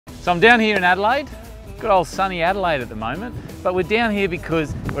So I'm down here in Adelaide, good old sunny Adelaide at the moment, but we're down here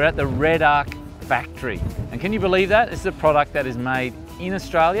because we're at the Redarc factory. And can you believe that? It's a product that is made in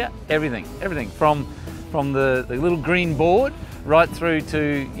Australia, everything from the little green board right through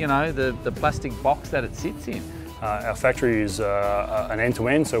to, you know, the plastic box that it sits in. Our factory is an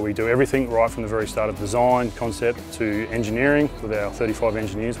end-to-end, so we do everything right from the very start of design, concept to engineering with our 35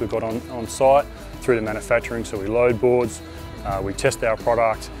 engineers we've got on site, through to manufacturing. So we load boards, we test our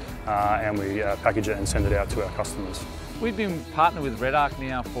product, and we package it and send it out to our customers. We've been partnered with Redarc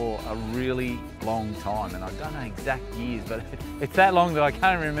now for a really long time, and I don't know exact years, but it's that long that I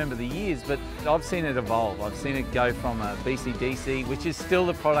can't remember the years, but I've seen it evolve. I've seen it go from a BCDC, which is still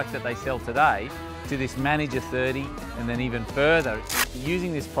the product that they sell today, to this Manager 30, and then even further.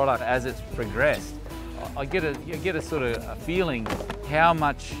 Using this product as it's progressed, I get a sort of a feeling how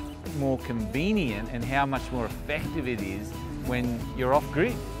much more convenient and how much more effective it is when you're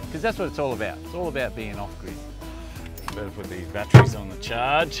off-grid, because that's what it's all about. It's all about being off-grid. Better put these batteries on the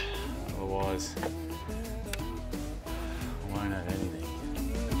charge, otherwise I won't have anything.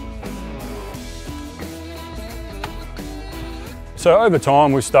 So over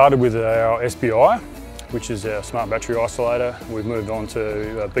time we've started with our SBI, which is our Smart Battery Isolator. We've moved on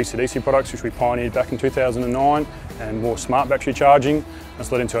to BCDC products, which we pioneered back in 2009, and more smart battery charging.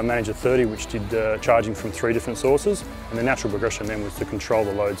 That's led into a Manager 30, which did charging from 3 different sources. And the natural progression then was to control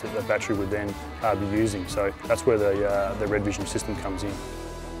the loads that the battery would then be using. So that's where the RedVision system comes in.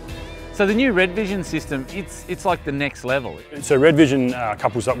 So the new RedVision system, it's like the next level. So RedVision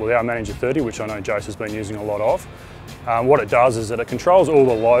couples up with our Manager 30, which I know Jase has been using a lot of. What it does is that it controls all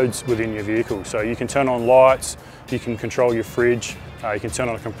the loads within your vehicle. So you can turn on lights, you can control your fridge, you can turn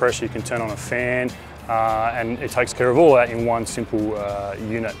on a compressor, you can turn on a fan, and it takes care of all that in one simple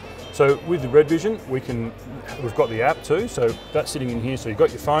unit. So with the RedVision, we've got the app too, so that's sitting in here, so you've got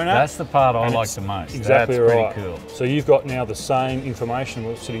your phone app. That's the part I like the most. Exactly that's right. Pretty cool. So you've got now the same information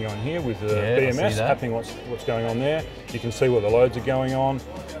what's sitting on here with the BMS happening, what's going on there. You can see what the loads are going on.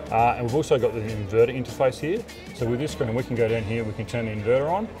 And we've also got the inverter interface here. So with this screen, we can go down here, we can turn the inverter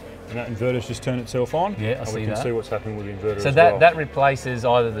on, and that inverter's just turned itself on. Yeah, I see that. We can see what's happening with the inverter so as that, well. that replaces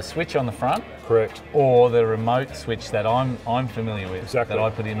either the switch on the front, correct, or the remote switch that I'm familiar with, exactly, that I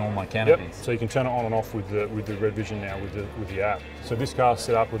put in all my canopies. Yep. So you can turn it on and off with the RedVision now with the app. So this car's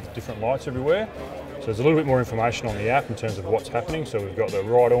set up with different lights everywhere. So there's a little bit more information on the app in terms of what's happening. So we've got the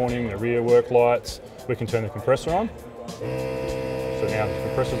right awning, the rear work lights. We can turn the compressor on. So now the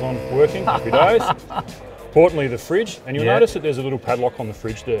compressor's on, working, happy days. Importantly, the fridge, and you'll notice that there's a little padlock on the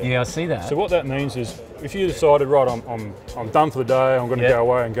fridge there. Yeah, I see that. So what that means is, if you decided, right, I'm done for the day, I'm going to go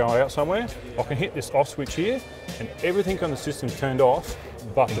away and go out somewhere, I can hit this off switch here, and everything on the system's turned off,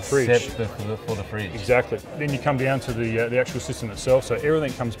 but the fridge. Except for the fridge. Exactly. Then you come down to the actual system itself, so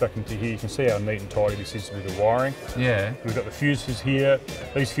everything comes back into here. You can see how neat and tidy this is with the wiring. Yeah. We've got the fuses here.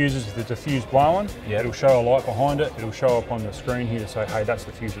 These fuses, if there's a fuse blowing, it'll show a light behind it. It'll show up on the screen here to say, hey, that's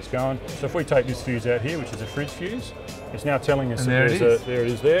the fuse that's going. So if we take this fuse out here, which is a fridge fuse, it's now telling us that there it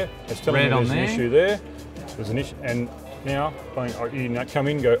is there. It's telling me there's an issue there. There's an issue, and now you come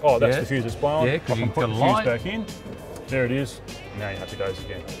in and go, oh, that's the fuse that's blowing. Yeah, I because can you put put the the fuse light back in. There it is. Now you're happy days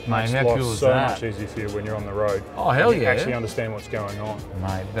again. Mate, how cool is so that? much easier for you when you're on the road. Oh, hell you yeah. actually understand what's going on.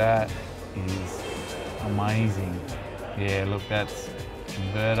 Mate, that is amazing. Yeah, look, that's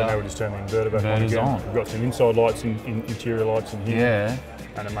inverter. So now we just turn the inverter back on again. We've got some inside lights, interior lights in here. Yeah.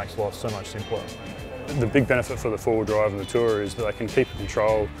 And it makes life so much simpler. The big benefit for the four-wheel drive and the Tourer is that they can keep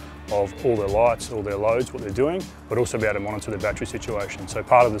control of all their lights, all their loads, what they're doing, but also be able to monitor their battery situation. So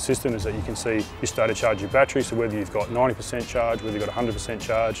part of the system is that you can see your state of charge of your battery, so whether you've got 90% charge, whether you've got 100%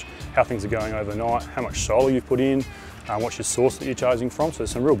 charge, how things are going overnight, how much solar you've put in, what's your source that you're charging from. So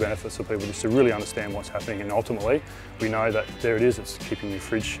there's some real benefits for people just to really understand what's happening, and ultimately we know that there it is, it's keeping your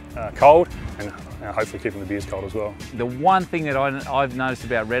fridge cold and hopefully keeping the beers cold as well. The one thing that I've noticed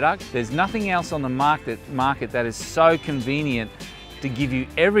about Redarc, there's nothing else on the market that is so convenient to give you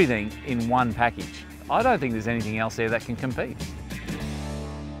everything in one package. I don't think there's anything else there that can compete.